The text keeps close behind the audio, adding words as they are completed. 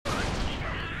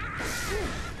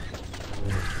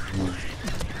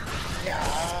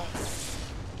Yeah.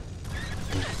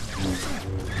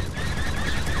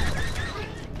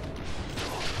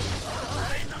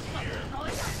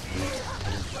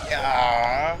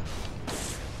 Yeah.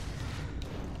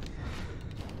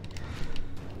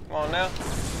 Come on now.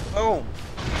 Oh,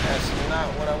 that's not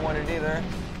what I wanted either.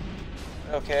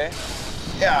 Okay.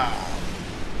 Yeah.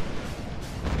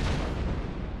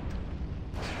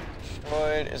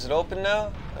 Destroyed. Is it open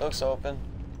now? It looks open.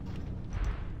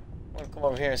 I'm gonna come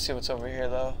over here and see what's over here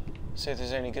though. See if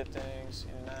there's any good things.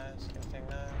 Anything nice? Anything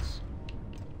nice?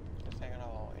 Anything at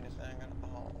all? Anything at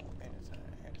all? Anything?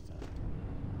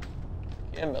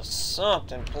 Give me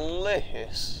something,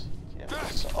 please. Give me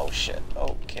some. Oh shit.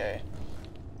 Okay.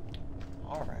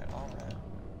 Alright.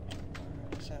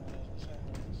 Let's have this.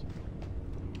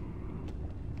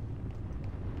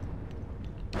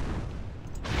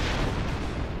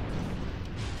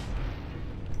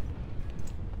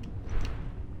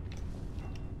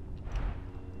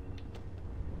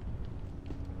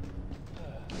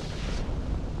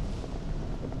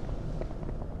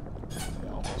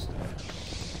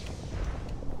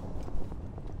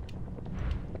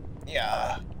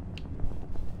 Yeah.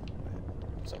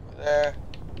 What's over there?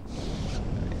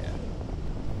 Yeah.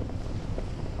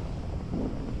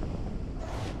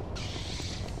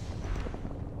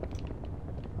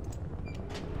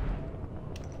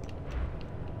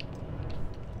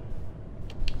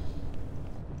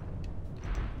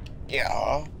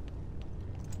 Yeah.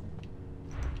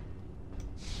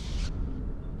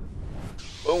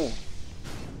 Boom.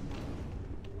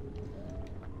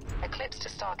 Eclipse to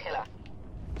Starkiller.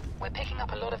 We're picking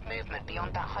up a lot of movement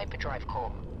beyond that hyperdrive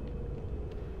core.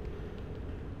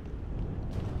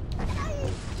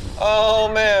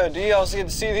 Oh man, do y'all get to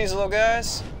see these little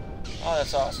guys? Oh,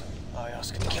 that's awesome. Oh,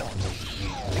 y'all's gonna kill them.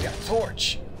 They got a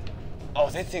torch. Oh,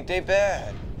 they think they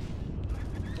bad.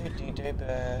 They think they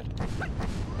bad.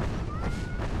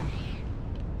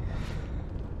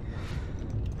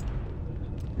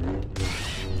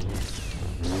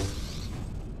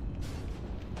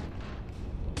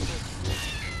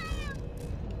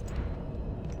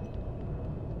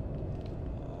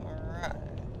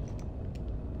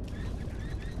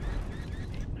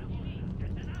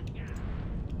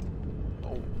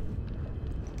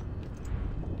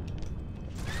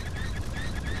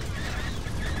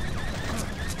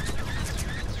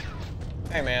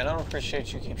 Hey man, I don't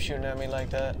appreciate you keep shooting at me like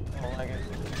that. I don't like it.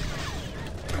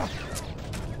 I'm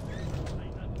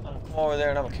gonna come over there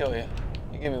and I'm gonna kill you.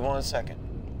 You give me 1 second.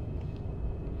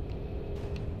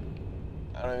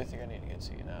 I don't even think I need to get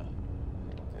to you now. I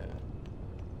think I'm good.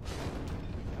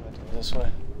 I'm gonna do it this way.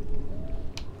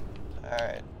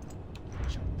 Alright.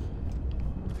 Jump.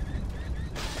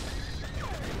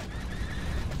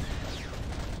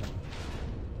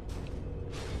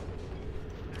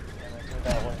 I'm gonna do it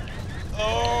that way.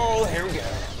 Oh, here we go.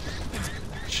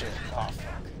 Shit. Oh,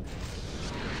 fuck.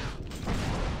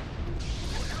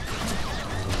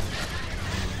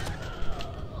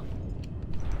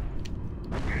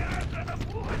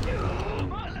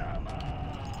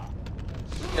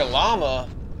 Your llama?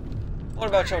 What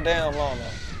about your damn llama?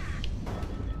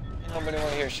 Ain't nobody want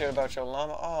to hear shit about your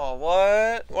llama. Oh,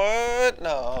 what? What?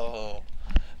 No.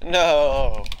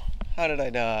 No. How did I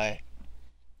die?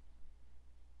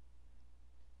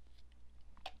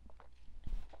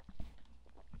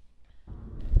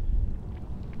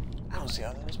 I don't see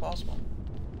how that is possible.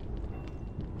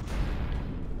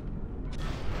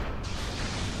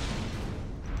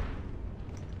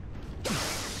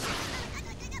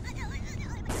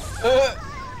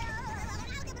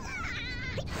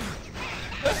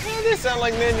 They sound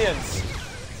like minions.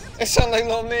 They sound like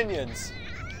little minions.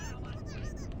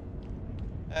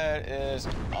 That is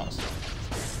awesome.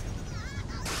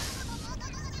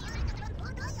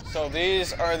 So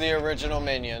these are the original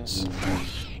minions.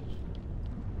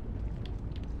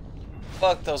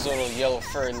 Fuck those little yellow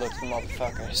furry looking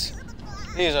motherfuckers.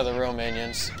 These are the real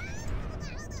minions.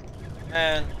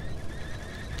 Man,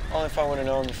 only if I would have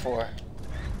known before.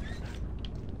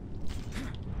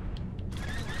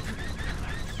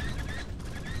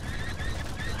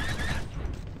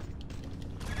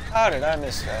 How did I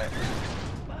miss that?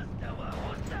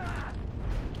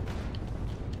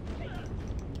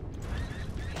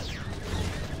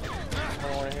 I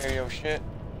don't want to hear your shit.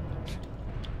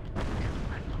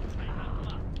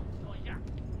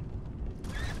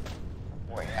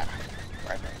 Oh yeah,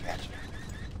 right back at you.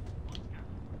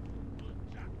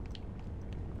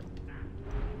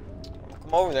 I'm gonna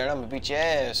come over there and I'm gonna beat your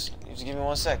ass. You just give me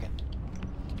 1 second.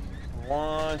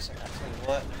 1 second. I'll tell you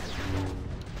what.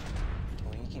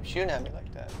 Well, you keep shooting at me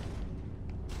like that.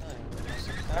 I'm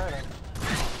sick and tired of it.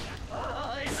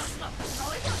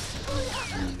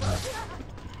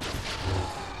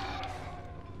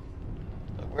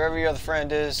 Wherever your other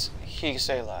friend is, he can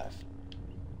stay alive.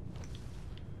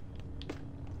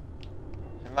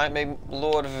 It might make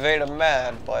Lord Vader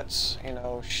mad, but, you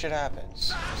know, shit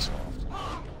happens so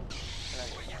often.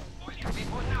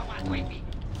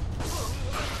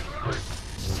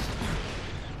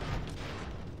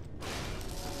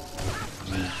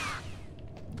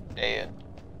 Dead.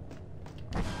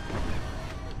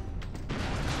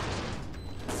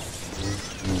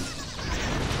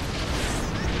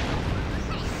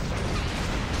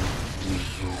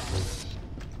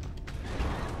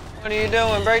 What are you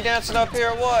doing? Breakdancing up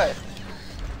here or what?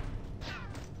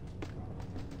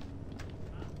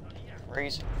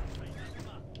 Crazy.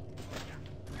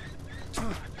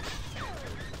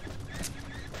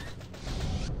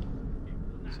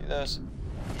 See those?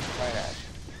 Right at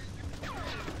you.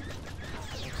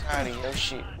 I'm tired of your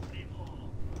shit.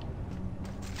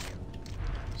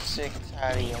 Sick and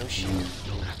tired of your shit.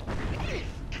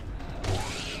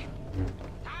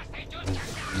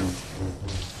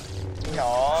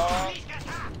 Aww.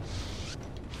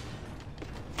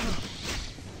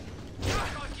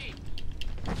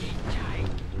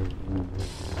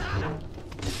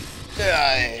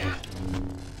 Die.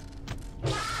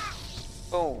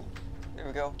 Boom. There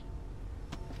we go.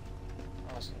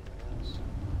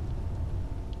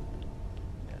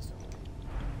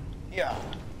 Yeah.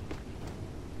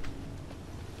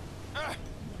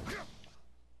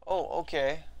 Oh,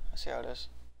 okay. I see how it is.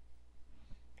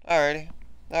 Alrighty.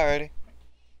 Alrighty.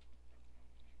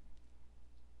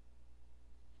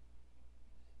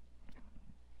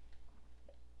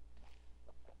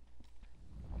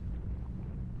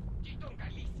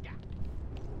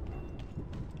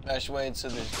 Mash way into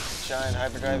the giant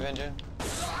hyperdrive engine.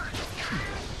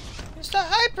 It's the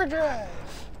hyperdrive!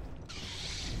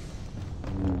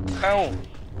 Oh!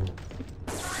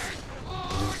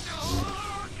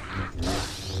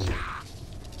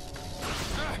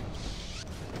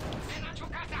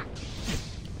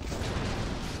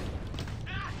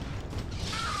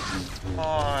 Come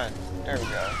on. There we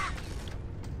go.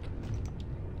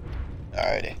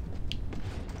 Alrighty.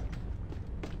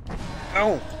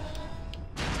 Oh!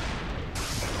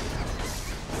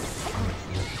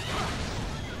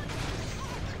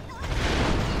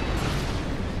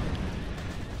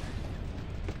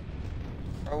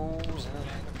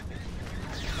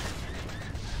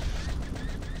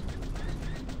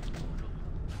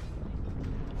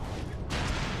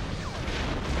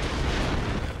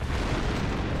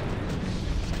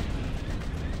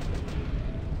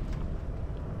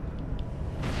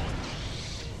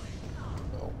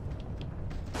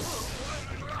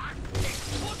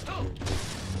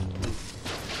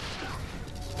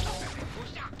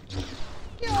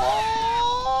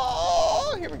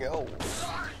 Here we go.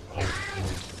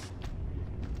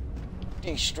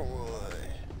 Destroy.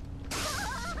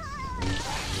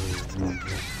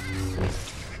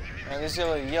 Now, there's a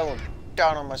little yellow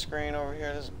dot on my screen over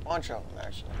here. There's a bunch of them,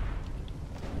 actually. I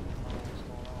don't know what's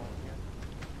going on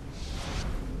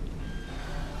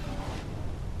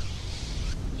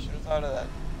here. Should have thought of that.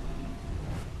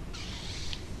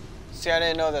 See, I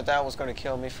didn't know that that was going to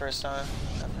kill me first time.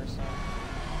 That first time.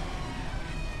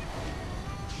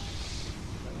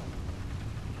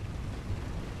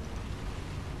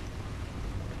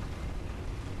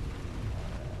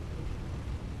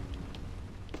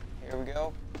 Here we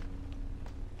go.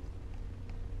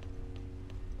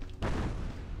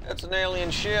 That's an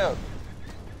alien ship.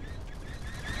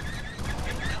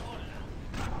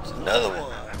 It's another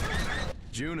one.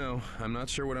 Juno, I'm not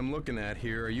sure what I'm looking at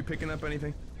here. Are you picking up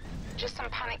anything? Just some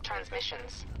panic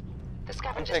transmissions. The I'm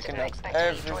scavengers picking didn't up expect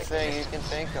any droid everything you resistance.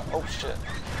 can think of. Oh shit.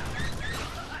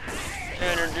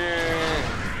 Energy.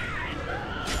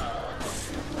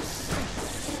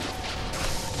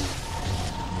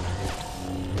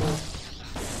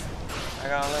 I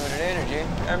got unlimited energy.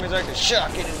 That means I can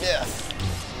shock you to death.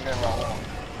 Whenever I want.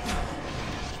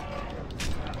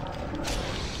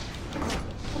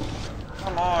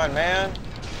 Come on, man.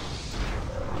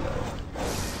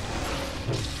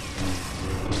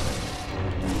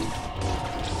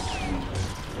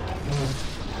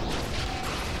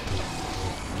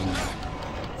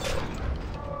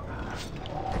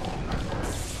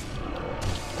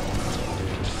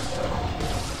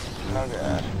 Oh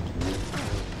god.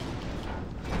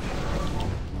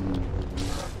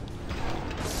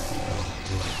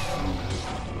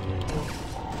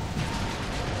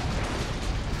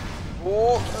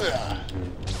 Oh, yeah.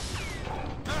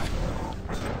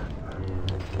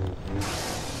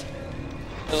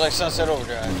 It was like Sunset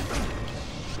Overdrive.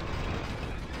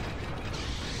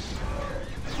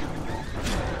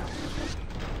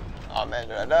 Oh man,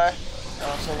 did I die? No,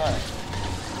 I'm still alive.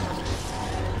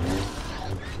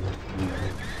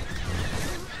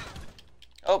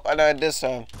 I died this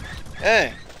time.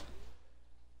 Hey.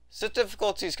 Sith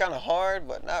difficulty is kind of hard,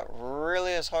 but not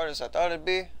really as hard as I thought it'd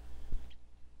be.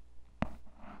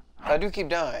 I do keep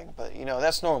dying, but you know,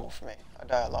 that's normal for me. I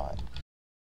die a lot.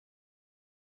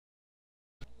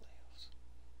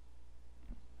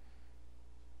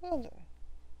 Well then.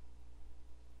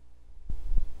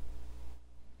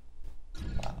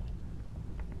 Wow.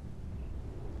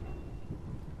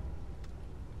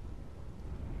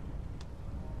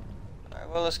 Alright,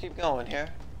 well, let's keep going here.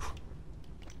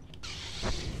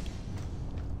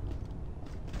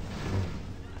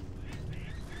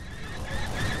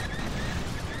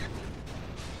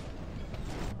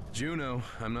 Juno,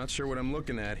 I'm not sure what I'm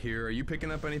looking at here. Are you picking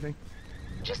up anything?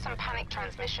 Just some panic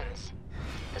transmissions.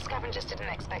 The scavengers didn't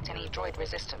expect any droid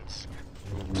resistance.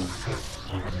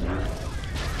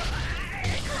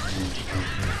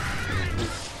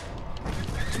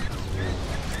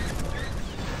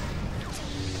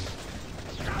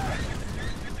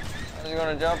 How's he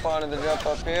gonna jump on it to jump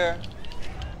up here?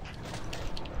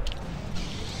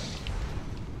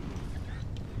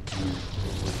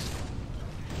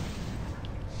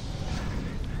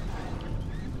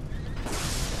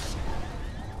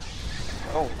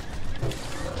 Oh.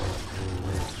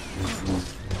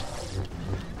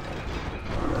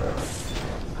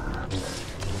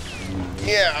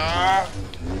 Yeah.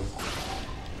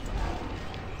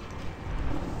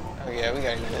 Oh yeah, we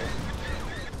gotta get it.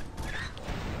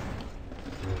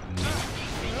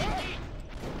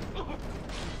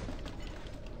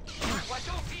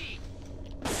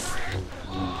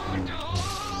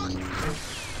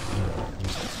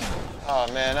 Oh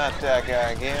man, not that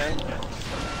guy again.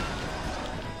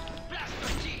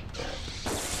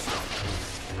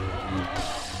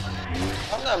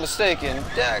 If I'm not mistaken,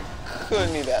 that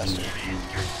couldn't be bastard.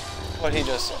 What he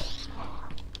just said.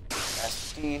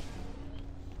 Bastard.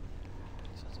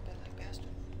 Sounds a bit like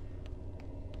bastard.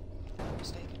 If I'm not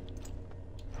mistaken.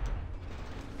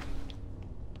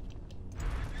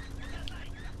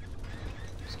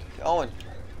 Let's keep going.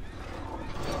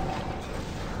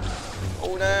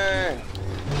 Oh dang!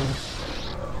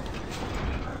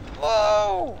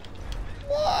 Whoa!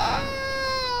 Whoa!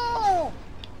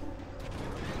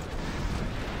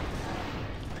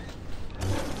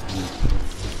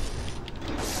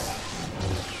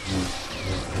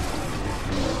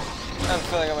 I have a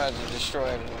feeling I'm about to destroy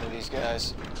every one of these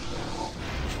guys.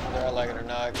 Whether I like it or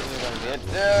not, because it's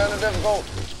gonna be difficult.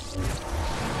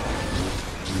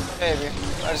 Maybe.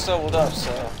 I just leveled up,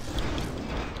 so.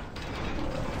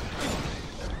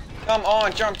 Come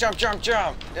on, jump, jump, jump,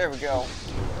 jump! There we go.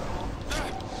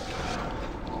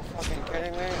 Are you fucking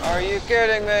kidding me? Are you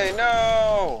kidding me?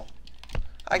 No!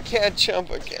 I can't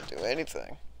jump, I can't do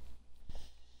anything.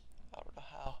 I don't know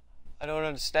how. I don't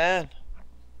understand.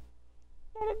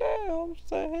 Not a damn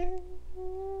thing.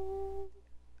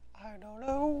 I don't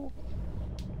know.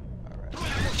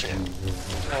 Alright, shit.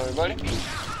 Hello, everybody.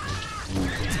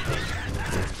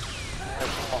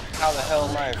 How the hell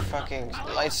my fucking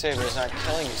lightsaber is not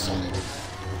killing me so much?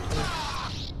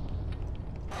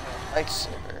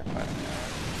 Lightsaber.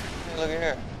 Hey, look at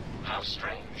here. How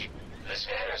strange. The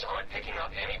scanners aren't picking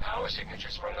up any power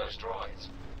signatures from those droids.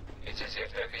 It's as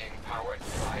if they're being powered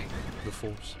by The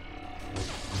Force.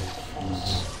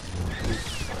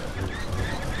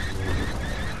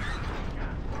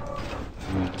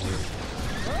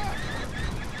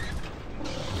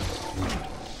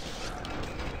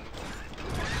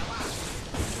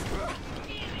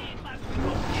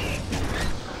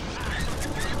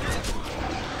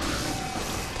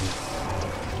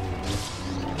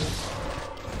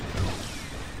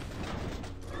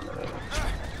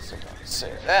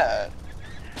 Say that.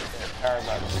 They're powered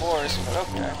by the Force, but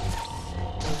okay.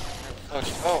 Float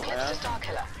your boat, Eclipse man. to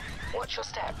Starkiller. Watch your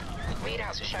step.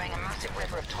 Readouts are showing a massive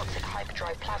river of toxic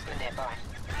hyperdrive plasma nearby.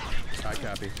 I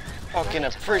copy. Fucking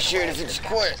appreciate it if you just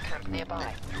quit. Camp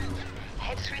nearby.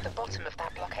 Head through the bottom of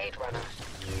that blockade runner.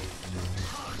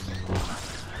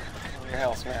 Your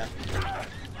health, man.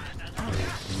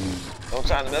 No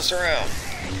time to mess around.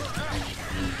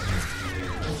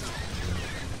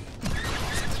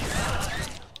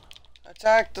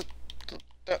 Attack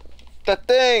the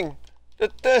thing!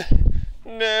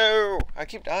 No! I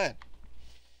keep dying.